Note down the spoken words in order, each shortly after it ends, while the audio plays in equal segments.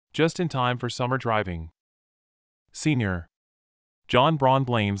just in time for summer driving. Senior John Braun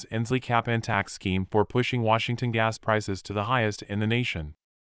blames Inslee cap-and tax scheme for pushing Washington gas prices to the highest in the nation.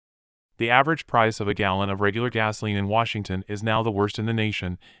 The average price of a gallon of regular gasoline in Washington is now the worst in the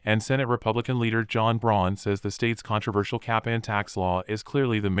nation, and Senate Republican leader John Braun says the state's controversial cap-and tax law is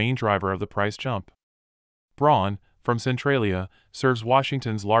clearly the main driver of the price jump. Braun, from Centralia, serves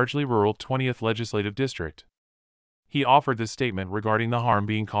Washington's largely rural 20th Legislative District. He offered this statement regarding the harm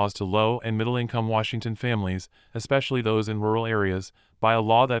being caused to low- and middle-income Washington families, especially those in rural areas, by a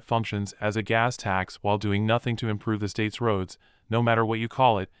law that functions as a gas tax while doing nothing to improve the state's roads, no matter what you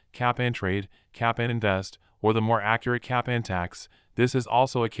call it, cap and trade, cap and invest, or the more accurate cap and tax. This is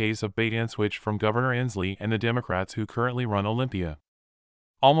also a case of bait and switch from Governor Inslee and the Democrats who currently run Olympia.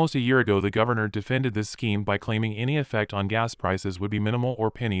 Almost a year ago, the governor defended this scheme by claiming any effect on gas prices would be minimal or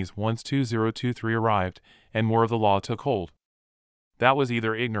pennies once 2023 arrived and more of the law took hold. That was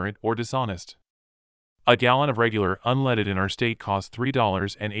either ignorant or dishonest. A gallon of regular, unleaded in our state cost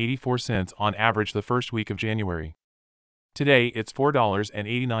 $3.84 on average the first week of January. Today, it's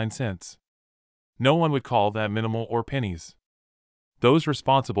 $4.89. No one would call that minimal or pennies. Those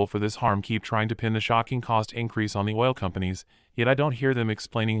responsible for this harm keep trying to pin the shocking cost increase on the oil companies, yet I don't hear them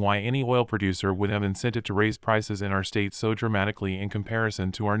explaining why any oil producer would have incentive to raise prices in our state so dramatically in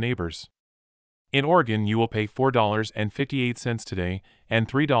comparison to our neighbors. In Oregon, you will pay $4.58 today and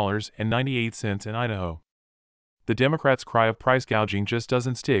 $3.98 in Idaho. The Democrats' cry of price gouging just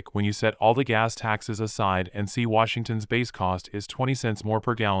doesn't stick when you set all the gas taxes aside and see Washington's base cost is 20 cents more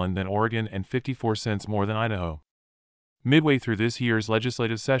per gallon than Oregon and 54 cents more than Idaho. Midway through this year's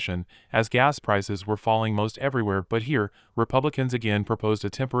legislative session, as gas prices were falling most everywhere but here, Republicans again proposed a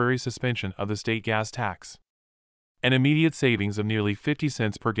temporary suspension of the state gas tax. An immediate savings of nearly 50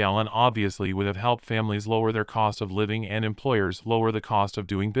 cents per gallon obviously would have helped families lower their cost of living and employers lower the cost of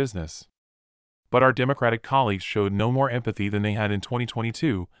doing business. But our Democratic colleagues showed no more empathy than they had in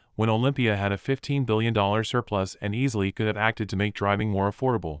 2022, when Olympia had a $15 billion surplus and easily could have acted to make driving more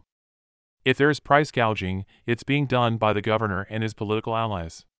affordable. If there is price gouging, it's being done by the governor and his political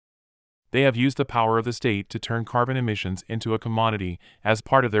allies. They have used the power of the state to turn carbon emissions into a commodity as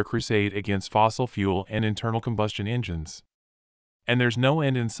part of their crusade against fossil fuel and internal combustion engines. And there's no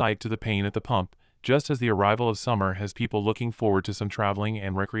end in sight to the pain at the pump, just as the arrival of summer has people looking forward to some traveling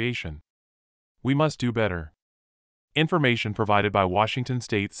and recreation. We must do better. Information provided by Washington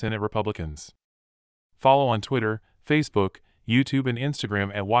State Senate Republicans. Follow on Twitter, Facebook, YouTube and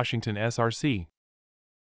Instagram at Washington SRC.